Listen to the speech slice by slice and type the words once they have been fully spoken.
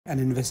An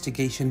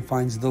investigation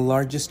finds the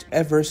largest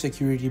ever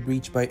security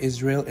breach by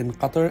Israel in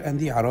Qatar and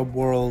the Arab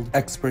world.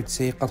 Experts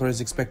say Qatar is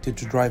expected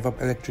to drive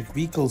up electric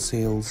vehicle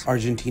sales.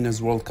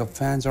 Argentina's World Cup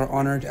fans are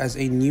honored as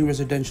a new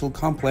residential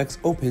complex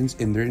opens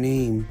in their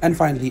name. And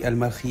finally,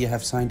 Markhiya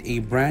have signed a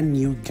brand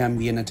new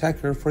Gambian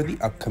attacker for the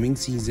upcoming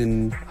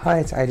season. Hi,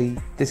 it's Ali.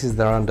 This is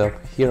the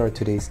Roundup. Here are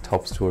today's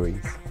top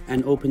stories.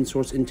 An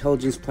open-source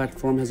intelligence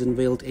platform has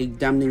unveiled a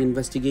damning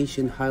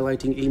investigation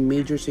highlighting a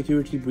major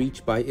security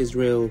breach by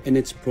Israel. In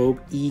its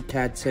probe,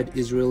 Eekad said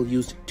Israel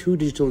used two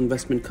digital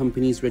investment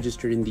companies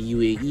registered in the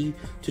UAE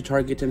to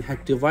target and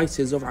hack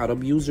devices of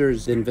Arab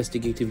users. The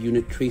investigative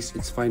unit traced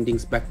its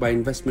findings back by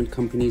investment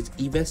companies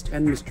eVest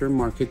and Mr.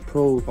 Market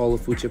Pro, all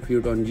of which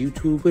appeared on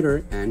YouTube,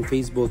 Twitter, and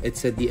Facebook. It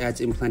said the ads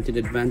implanted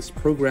advanced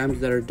programs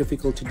that are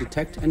difficult to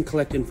detect and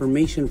collect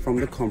information from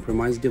the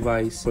compromised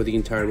device. For the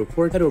entire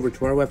report, head over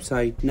to our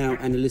website. Now,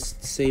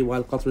 analysts say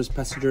while Qatar's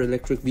passenger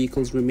electric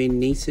vehicles remain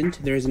nascent,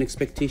 there is an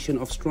expectation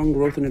of strong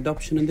growth and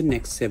adoption in the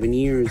next 7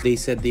 years. They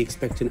said they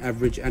expect an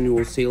average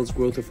annual sales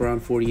growth of around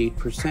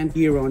 48%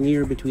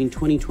 year-on-year between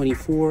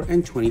 2024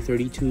 and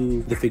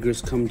 2032. The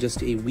figures come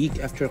just a week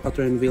after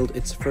Qatar unveiled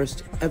its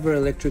first ever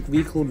electric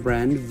vehicle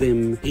brand,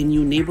 Vim. A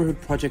new neighborhood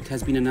project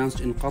has been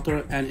announced in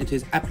Qatar, and it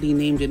is aptly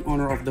named in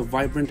honor of the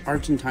vibrant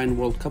Argentine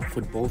World Cup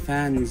football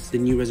fans. The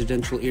new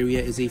residential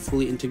area is a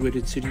fully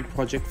integrated city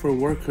project for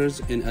workers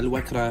in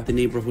Al-Wakra. The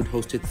neighborhood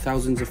hosted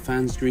thousands of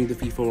fans during the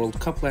FIFA World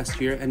Cup last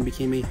year and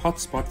became a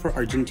hotspot for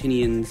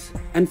Argentinians.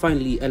 And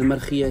finally,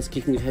 Markhiya is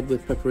kicking ahead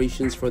with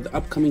preparations for the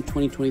upcoming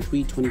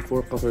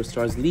 2023-24 Qatar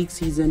Stars League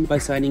season by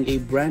signing a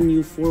brand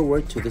new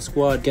forward to the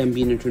squad.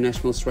 Gambian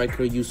international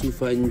striker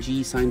Youssoufa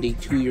N'Jie signed a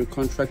 2-year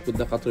contract with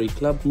the Qatari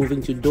club,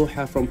 moving to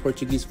Doha from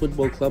Portuguese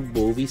football club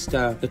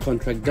Boavista. The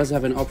contract does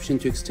have an option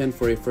to extend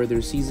for a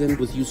further season,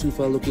 with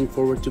Youssoufa looking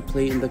forward to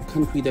play in the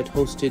country that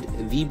hosted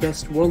the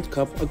best World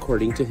Cup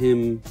according to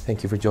him.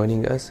 Thank you for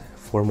joining us.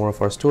 For more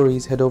of our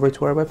stories, head over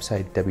to our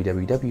website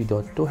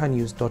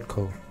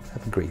www.dohanews.co.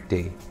 Have a great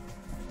day.